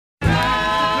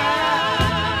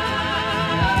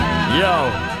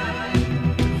Yo.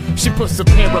 She puts a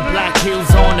pair of black heels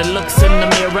on and looks in the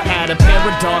mirror at a pair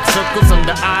of dark circles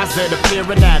under eyes that are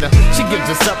peering at her. She gives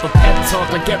herself a pep talk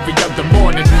like every other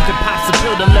morning. The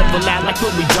possibility level out like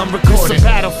when we done recording. It's a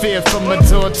battlefield from the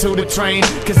door to the train,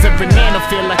 cause every man will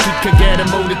feel like he could get a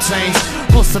mood to change.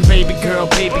 Want some baby girl,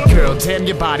 damn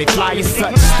your body fly as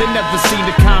such. They never seem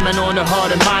to comment on her heart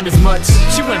and mind as much.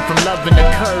 She went from loving the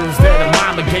curves that her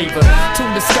mama gave her to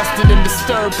disgusted and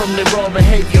disturbed from their raw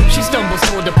behavior. She stumbles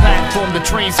toward the platform, the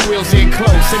train squeals in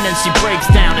close, and then she breaks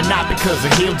down, and not because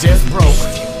her heel just broke.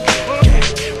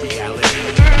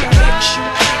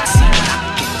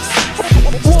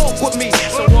 Walk with me,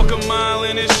 so walk a mile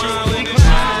in his shoes.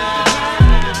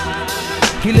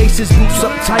 He laces boots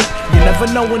up tight, you never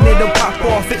know when it'll pop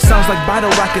off. It sounds like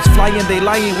battle rockets flying, they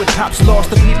lying with tops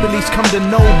lost. The people he's come to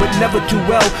know, but never do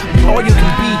well. All you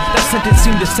can be, that sentence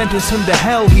seemed to sentence him to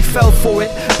hell. He fell for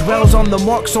it, dwells on the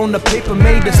marks on the paper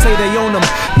made to say they own him.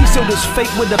 He sealed his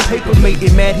fate with a paper mate,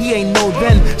 and man, he ain't know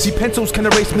then. See, pencils can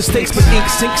erase mistakes, but ink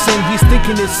sinks in. He's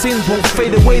thinking his sins won't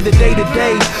fade away the day to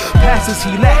day. Passes,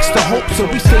 he lacks the hope, so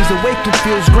he stays awake and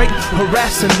feels great.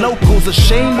 Harassing locals,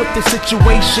 ashamed what the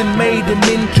situation made him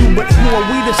into, but who are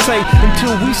we to say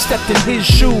until we stepped in his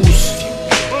shoes?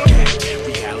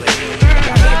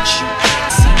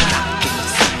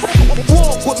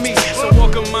 Walk with me, so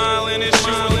walk a mile in his shoes.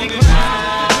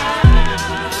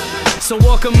 So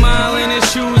walk a mile in his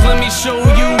shoes, let me show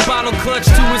you. Bottle clutch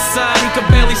to his side, he could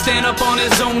barely stand up on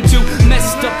his own too.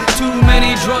 Messed up, too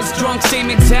many drugs, drunk, same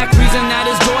exact reason that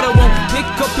his daughter won't pick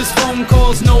up his phone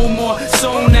calls no more.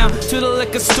 So now, to the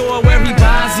liquor store where he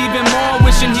buys even more,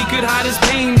 wishing he could hide his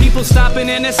pain. People stopping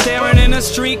and they're staring in the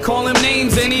street, call him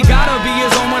names, and he gotta be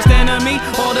his own worst enemy,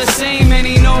 all the same. And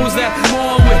he knows that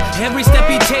more with every step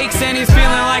he takes, and he's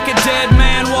feeling like a dead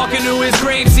man walking to his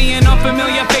grave, seeing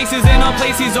unfamiliar faces in a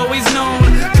place he's always known.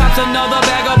 Cops another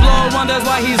bag of blow, wonders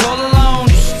why he's all alone.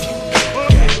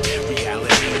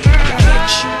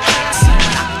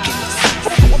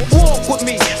 Walk with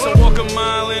me, so walk a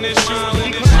mile in his shoes.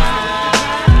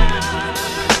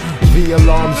 The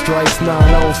alarm strikes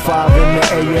 9:05 in the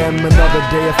AM. Another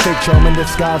day of fake charm in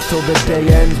disguise till the day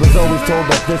ends. Was always told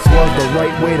that this was the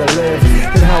right way to live.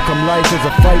 Then how come life is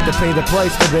a fight to pay the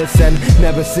price for this and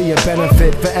never see a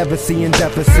benefit, forever seeing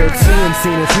deficits, seeing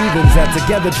seen as heathens that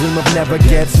together dream of never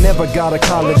gets. Never got a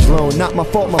college loan, not my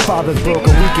fault my father's broke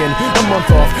a weekend, a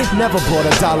month off, never brought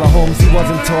 $1 home. He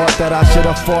wasn't taught that I should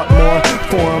have fought more.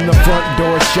 For him the front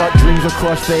door shut, dreams are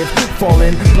crushed, they've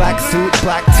fallen. Black suit,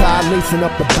 black tie, lacing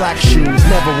up the black shoes.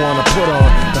 Never wanna put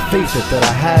on the face that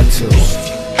I had to.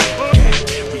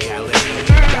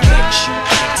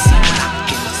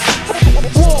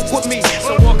 Walk with me,